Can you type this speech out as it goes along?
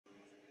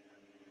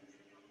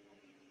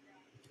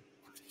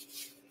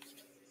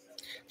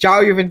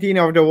Ciao Juventini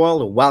of the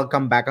world,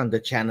 welcome back on the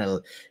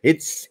channel.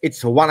 It's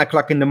 1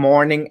 o'clock in the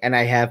morning, and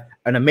I have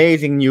an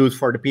amazing news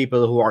for the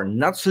people who are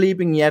not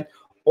sleeping yet,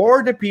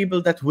 or the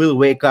people that will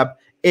wake up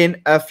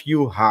in a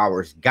few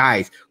hours.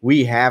 Guys,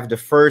 we have the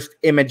first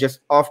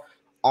images of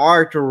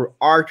Arthur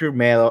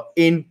Melo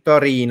in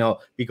Torino,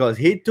 because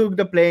he took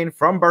the plane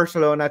from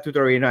Barcelona to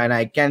Torino, and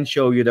I can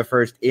show you the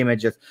first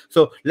images.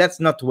 So let's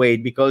not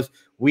wait, because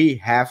we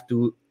have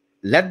to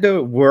let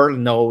the world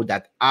know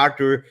that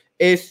Arthur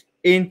is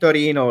in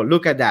Torino.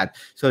 Look at that.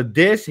 So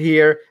this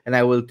here, and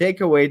I will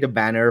take away the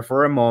banner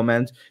for a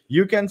moment.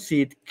 You can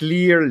see it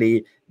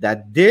clearly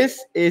that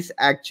this is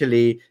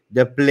actually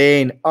the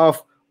plane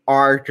of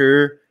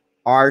Arthur.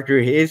 Arthur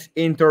is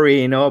in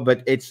Torino,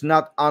 but it's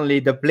not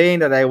only the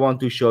plane that I want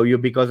to show you,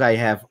 because I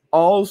have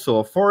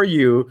also for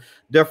you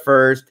the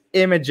first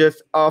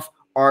images of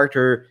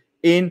Arthur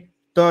in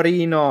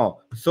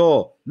Torino.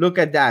 So look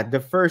at that. The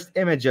first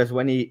images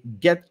when he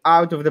get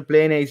out of the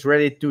plane, he's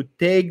ready to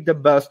take the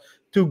bus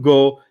to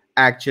go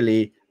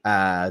actually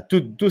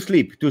to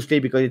sleep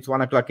because it's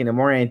 1 o'clock in the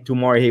morning, and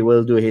tomorrow he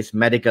will do his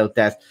medical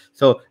test.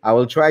 So I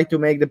will try to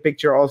make the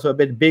picture also a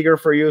bit bigger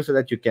for you so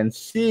that you can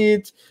see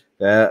it.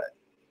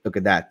 Look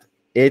at that.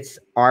 It's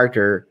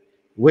Arthur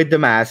with the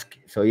mask.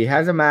 So he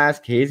has a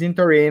mask. He's in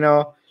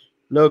Torino.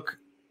 Look,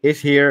 he's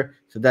here.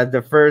 So that's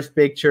the first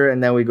picture,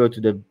 and then we go to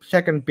the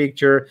second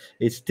picture.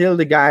 It's still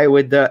the guy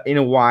with the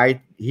in white.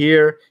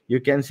 Here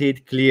you can see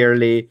it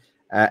clearly.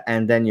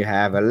 And then you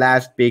have a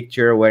last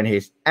picture when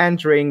he's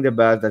entering the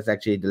bus. That's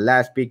actually the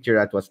last picture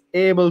that was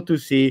able to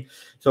see.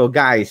 So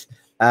guys,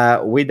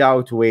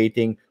 without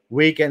waiting,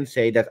 we can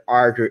say that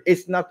Arthur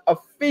is not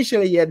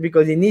officially yet,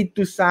 because he needs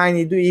to sign,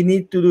 he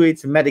needs to do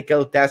its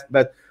medical test,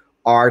 but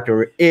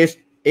Arthur is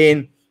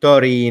in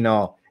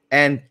Torino,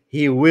 and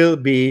he will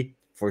be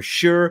for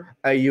sure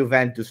a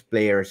Juventus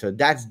player. So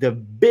that's the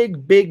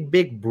big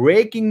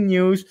breaking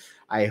news.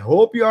 I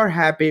hope you are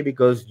happy,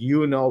 because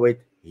you know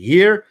it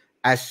here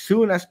as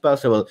soon as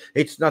possible.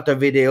 It's not a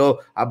video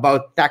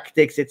about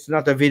tactics. It's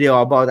not a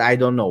video about I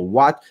don't know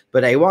what,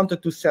 but I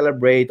wanted to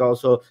celebrate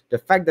also the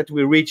fact that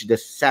we reached the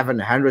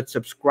 700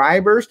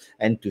 subscribers,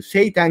 and to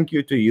say thank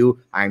you to you.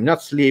 I'm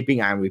not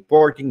sleeping. I'm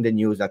reporting the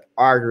news that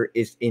Arthur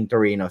is in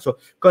Torino. So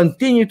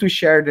continue to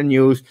share the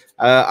news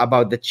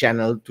about the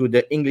channel to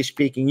the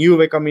English-speaking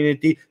Juve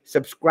community.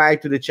 Subscribe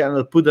to the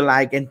channel, put a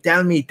like, and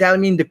tell me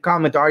in the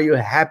comment, are you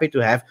happy to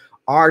have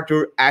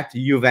Arthur at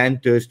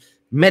Juventus?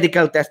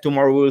 Medical test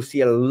tomorrow. We'll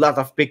see a lot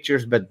of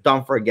pictures, but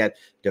don't forget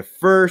the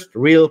first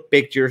real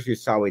pictures. You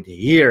saw it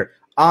here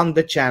on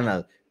the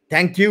channel.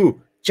 Thank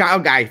you. Ciao,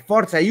 guys.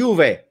 Forza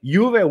Juve.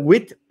 Juve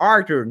with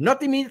Arthur.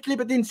 Not immediately,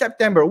 but in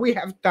September. We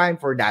have time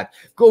for that.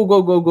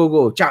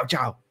 Go.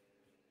 Ciao.